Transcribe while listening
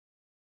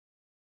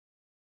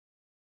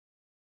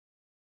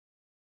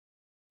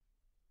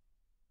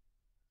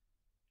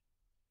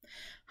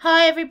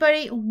Hi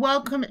everybody,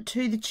 welcome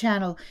to the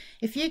channel.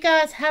 If you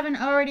guys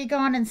haven't already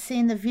gone and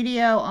seen the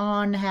video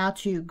on how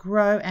to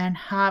grow and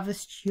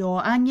harvest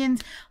your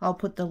onions, I'll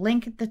put the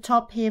link at the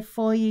top here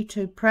for you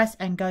to press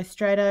and go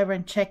straight over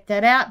and check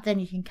that out. Then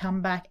you can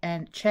come back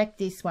and check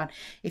this one.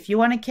 If you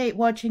want to keep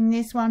watching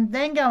this one,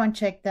 then go and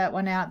check that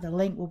one out. The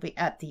link will be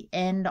at the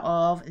end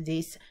of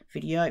this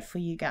video for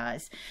you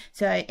guys.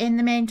 So in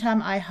the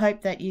meantime, I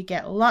hope that you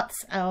get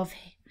lots of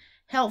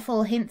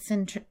helpful hints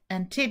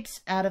and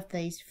tips out of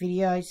these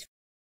videos.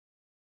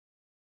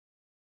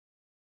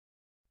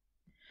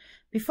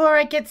 Before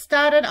I get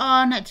started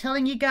on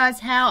telling you guys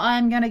how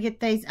I'm going to get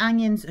these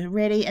onions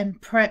ready and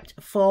prepped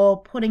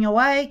for putting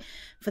away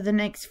for the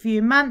next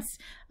few months,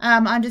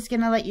 I'm just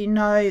going to let you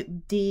know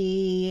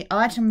the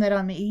item that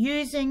I'm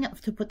using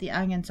to put the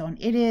onions on.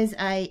 It is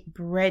a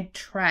bread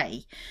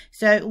tray.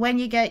 So when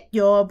you get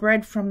your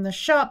bread from the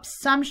shops,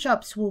 some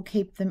shops will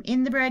keep them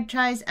in the bread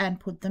trays and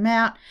put them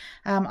out.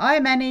 I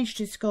managed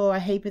to score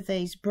a heap of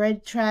these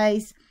bread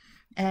trays,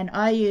 and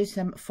I use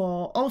them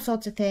for all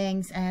sorts of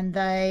things, and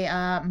they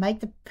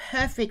make the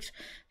perfect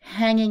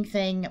hanging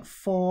thing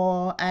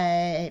for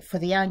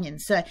the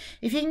onions. So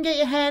if you can get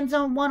your hands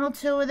on one or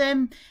two of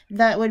them,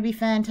 that would be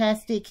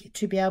fantastic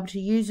to be able to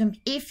use them.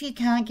 If you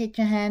can't get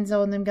your hands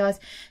on them,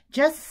 guys,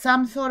 just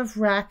some sort of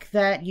rack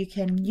that you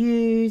can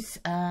use,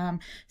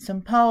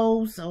 some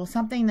poles or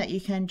something that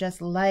you can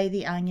just lay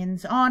the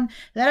onions on.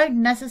 They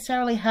don't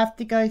necessarily have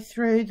to go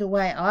through the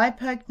way I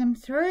poke them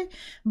through,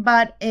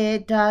 but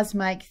it does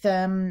make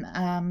them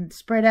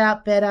spread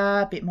out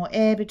better, a bit more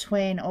air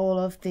between all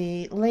of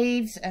the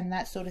leaves and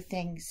that sort of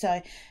thing.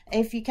 So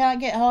if you can't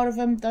get hold of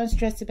them, don't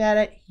stress about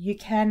it. You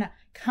can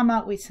come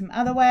up with some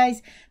other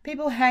ways.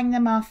 People hang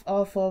them off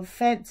of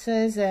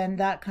fences and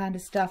that kind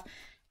of stuff.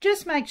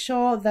 Just make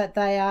sure that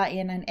they are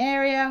in an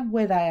area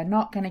where they are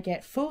not going to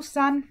get full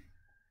sun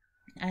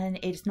and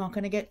it's not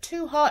going to get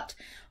too hot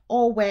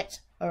or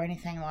wet or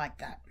anything like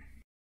that.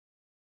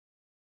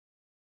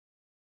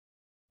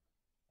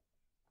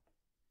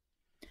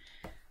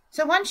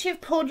 So once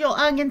you've pulled your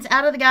onions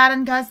out of the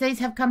garden, guys, these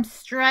have come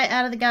straight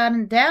out of the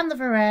garden down the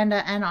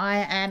veranda, and I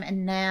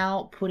am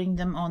now putting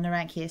them on the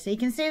rack here. So you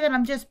can see that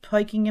I'm just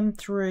poking them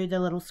through the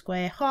little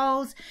square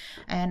holes,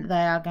 and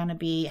they are going to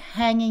be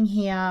hanging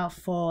here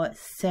for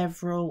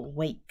several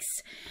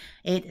weeks.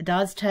 It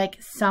does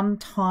take some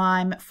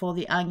time for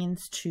the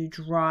onions to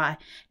dry.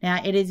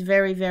 Now, it is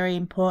very, very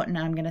important,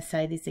 I'm going to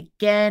say this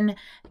again,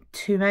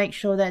 to make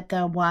sure that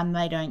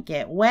they don't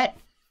get wet.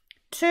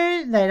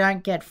 2, they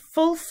don't get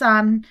full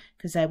sun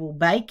because they will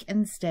bake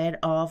instead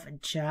of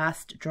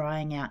just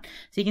drying out.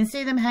 So you can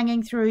see them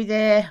hanging through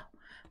there.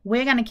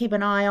 We're going to keep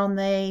an eye on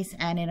these,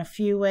 and in a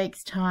few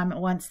weeks time,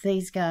 once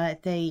these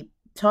the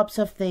tops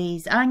of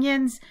these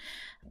onions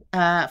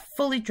are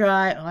fully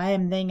dry, I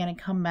am then going to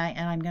come back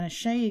and I'm going to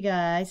show you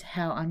guys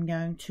how I'm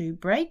going to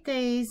braid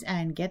these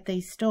and get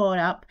these stored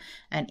up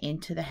and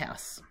into the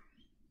house.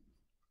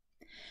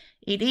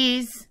 It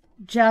is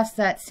just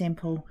that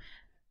simple.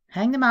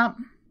 Hang them up,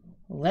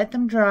 let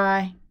them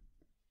dry,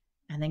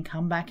 and then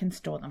come back and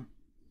store them.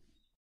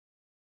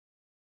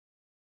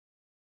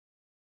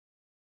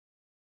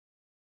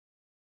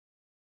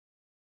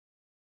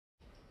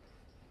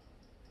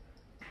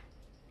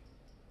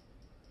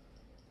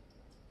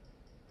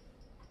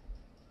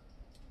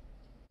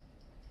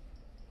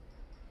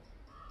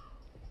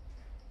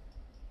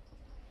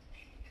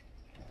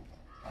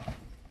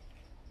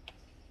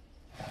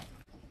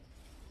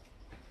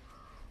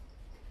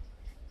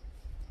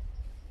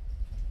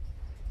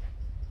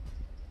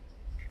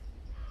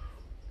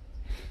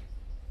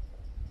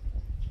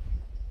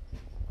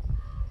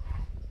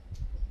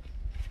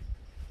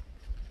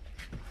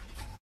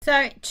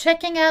 So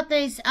checking out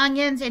these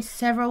onions, it's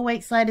several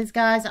weeks later,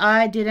 guys.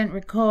 I didn't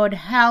record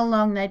how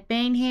long they'd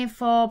been here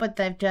for, but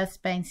they've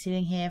just been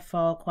sitting here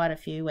for quite a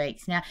few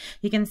weeks. Now,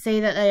 you can see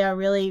that they are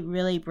really,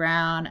 really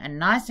brown and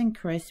nice and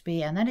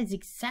crispy, and that is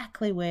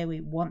exactly where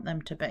we want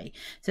them to be.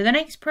 So the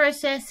next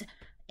process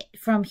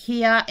from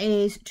here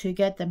is to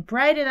get them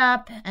braided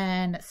up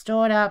and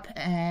stored up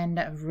and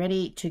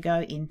ready to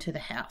go into the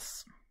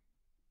house.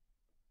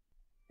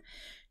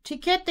 To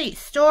get the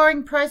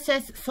storing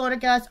process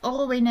sorted, guys,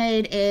 all we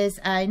need is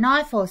a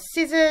knife or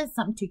scissors,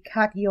 something to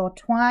cut your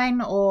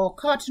twine or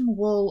cotton,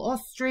 wool or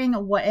string,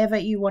 or whatever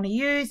you want to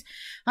use.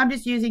 I'm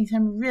just using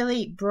some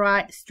really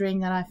bright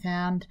string that I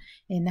found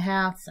in the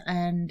house,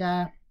 and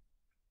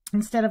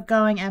instead of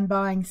going and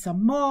buying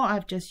some more,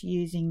 I'm just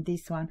using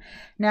this one.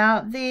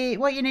 Now,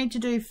 what you need to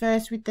do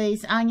first with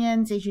these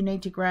onions is you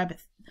need to grab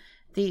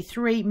the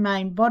 3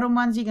 main bottom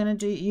ones you're going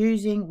to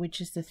using, which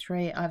is the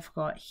 3 I've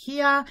got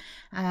here.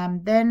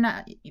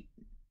 Then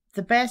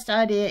the best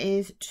idea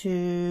is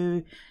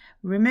to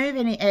remove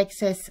any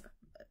excess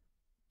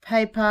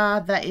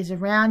paper that is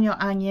around your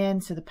onion,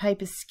 so the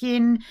paper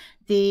skin,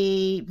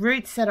 the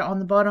roots that are on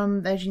the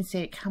bottom, as you can see,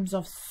 it comes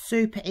off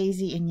super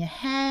easy in your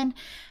hand,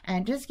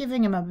 and just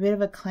giving them a bit of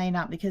a clean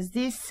up, because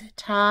this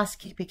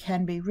task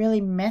can be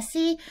really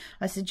messy.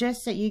 I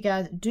suggest that you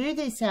guys do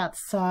this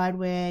outside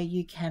where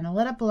you can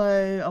let it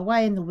blow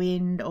away in the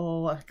wind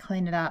or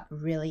clean it up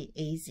really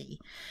easy.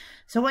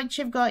 So once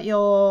you've got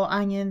your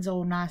onions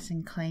all nice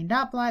and cleaned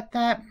up like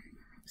that,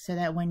 so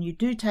that when you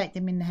do take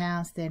them in the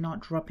house, they're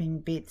not dropping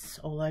bits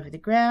all over the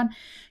ground,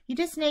 you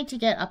just need to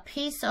get a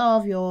piece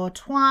of your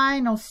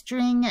twine or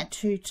string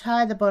to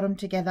tie the bottom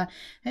together.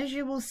 As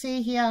you will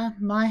see here,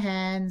 my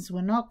hands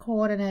were not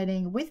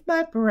coordinating with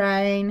my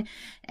brain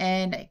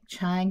and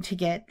trying to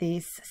get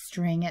this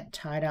string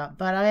tied up,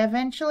 but I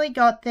eventually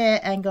got there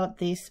and got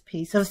this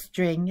piece of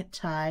string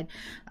tied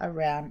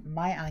around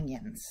my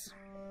onions.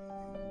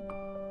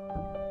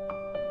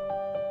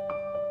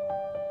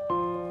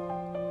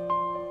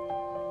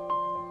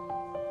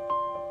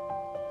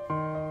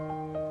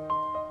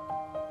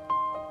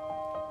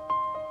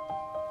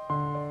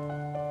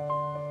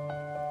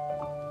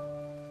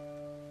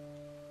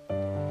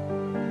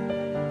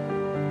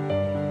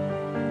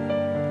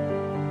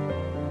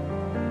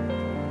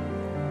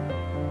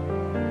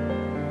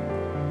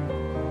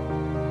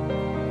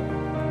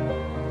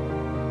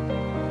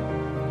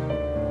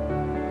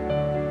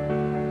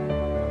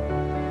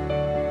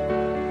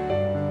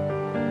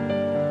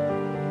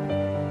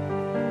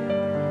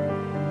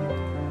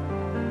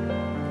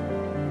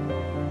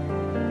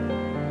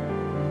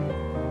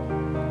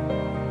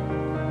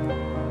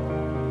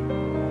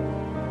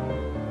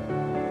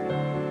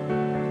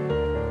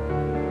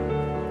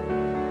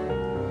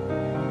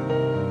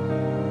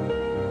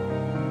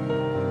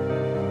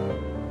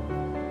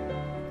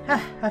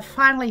 I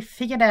finally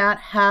figured out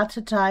how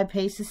to tie a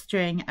piece of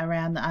string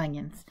around the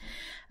onions.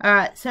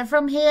 Alright, so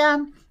from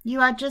here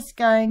you are just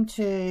going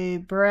to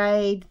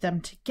braid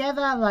them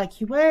together like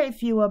you were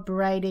if you were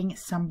braiding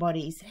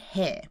somebody's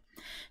hair.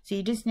 So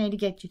you just need to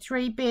get your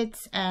 3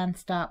 bits and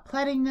start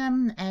plaiting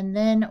them, and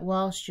then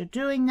whilst you're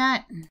doing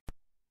that,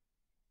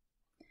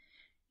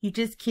 you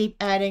just keep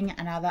adding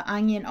another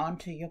onion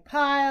onto your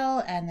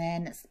pile and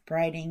then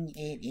braiding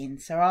it in.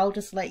 So I'll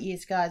just let you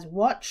guys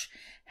watch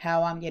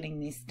how I'm getting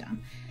this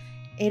done.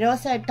 It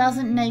also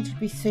doesn't need to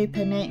be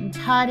super neat and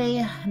tidy.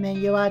 I mean,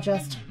 you are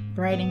just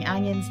braiding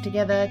onions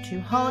together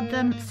to hold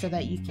them so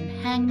that you can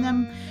hang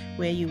them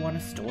where you want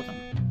to store them.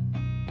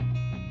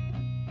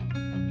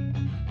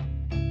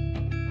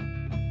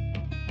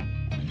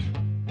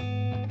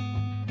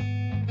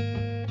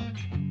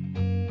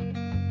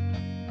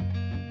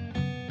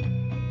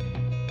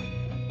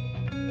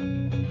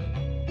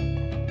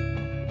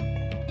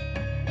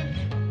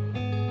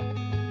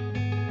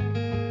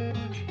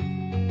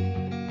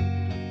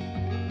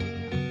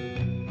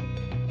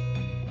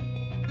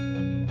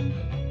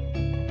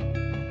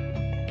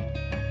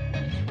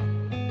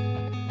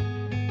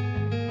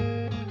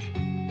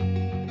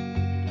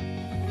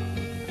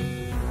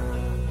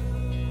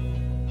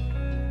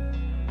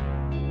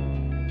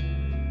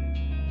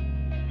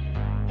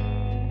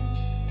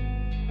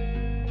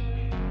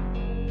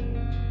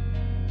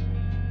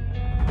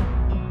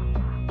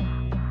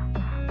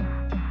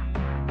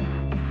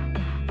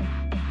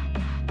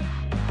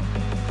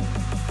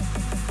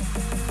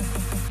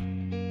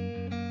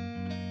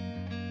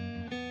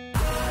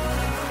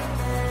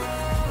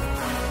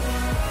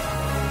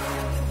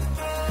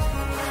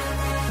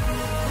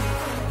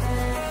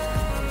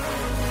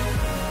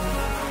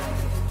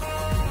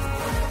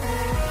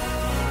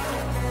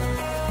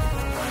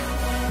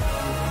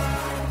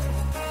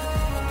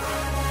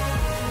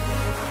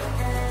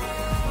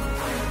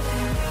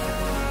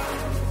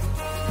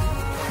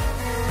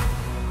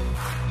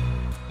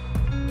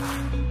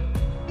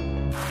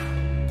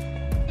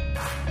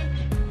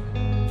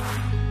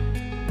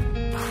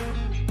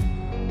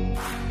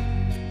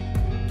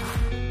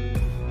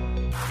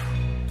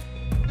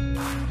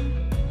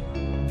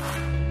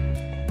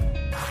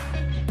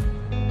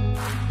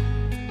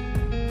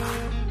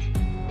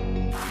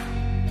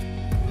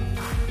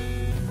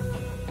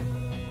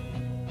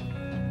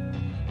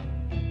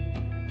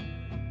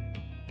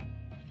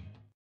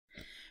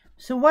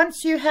 So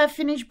once you have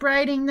finished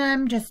braiding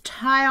them, just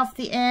tie off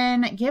the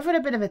end, give it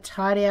a bit of a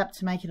tidy up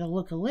to make it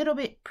look a little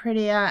bit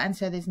prettier, and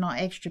so there's not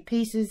extra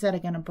pieces that are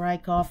going to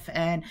break off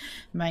and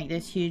make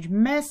this huge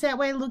mess that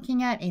we're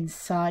looking at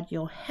inside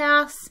your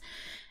house.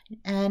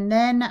 And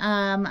then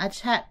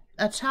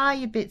tie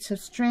your bits of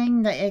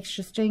string, the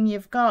extra string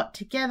you've got,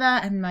 together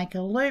and make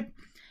a loop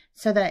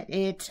so that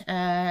it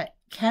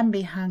can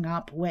be hung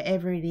up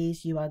wherever it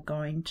is you are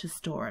going to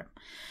store it.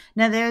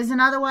 Now there is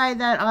another way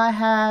that I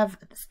have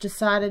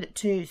decided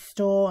to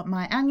store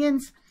my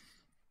onions.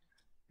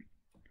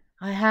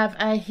 I have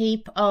a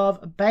heap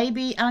of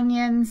baby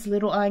onions,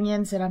 little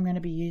onions that I'm going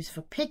to be used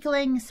for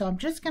pickling. So I'm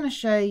just going to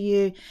show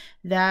you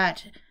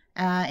that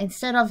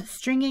instead of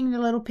stringing the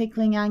little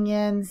pickling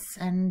onions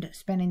and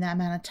spending that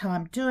amount of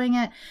time doing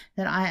it,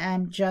 then I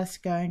am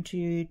just going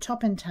to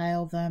top and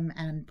tail them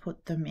and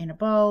put them in a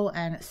bowl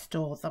and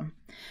store them.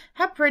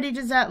 How pretty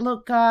does that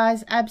look,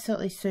 guys?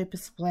 Absolutely super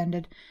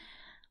splendid.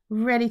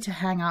 Ready to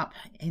hang up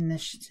in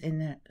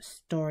the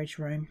storage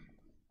room.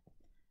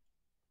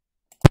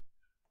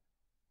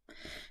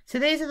 So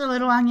these are the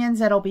little onions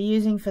that I'll be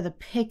using for the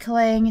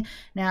pickling.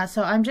 Now,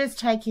 so I'm just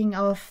taking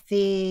off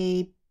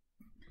the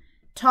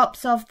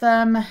tops of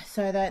them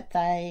so that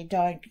they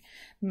don't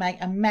make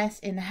a mess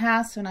in the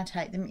house when I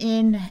take them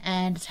in,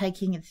 and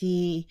taking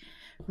the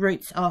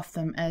roots off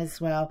them as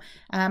well.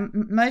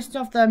 Most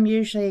of them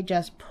usually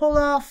just pull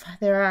off.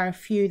 There are a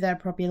few that are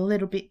probably a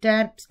little bit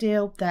damp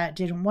still that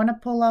didn't want to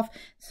pull off,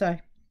 so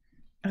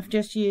I've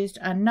just used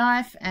a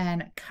knife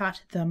and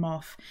cut them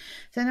off.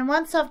 So then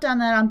once I've done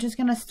that, I'm just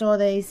going to store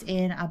these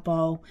in a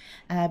bowl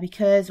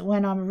because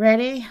when I'm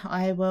ready,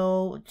 I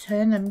will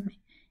turn them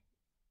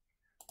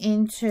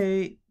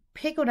into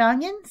pickled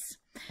onions,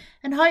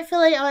 and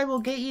hopefully I will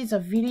get you a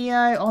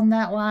video on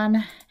that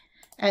one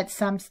at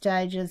some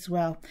stage as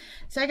well.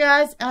 So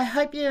guys, I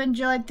hope you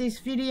enjoyed this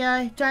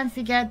video. Don't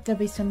forget, there'll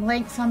be some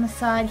links on the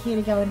side here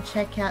to go and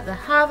check out the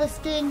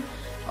harvesting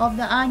of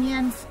the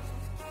onions,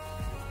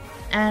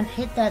 and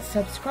hit that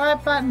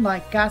subscribe button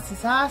like Gus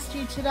has asked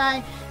you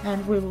today,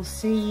 and we will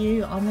see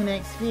you on the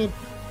next vid.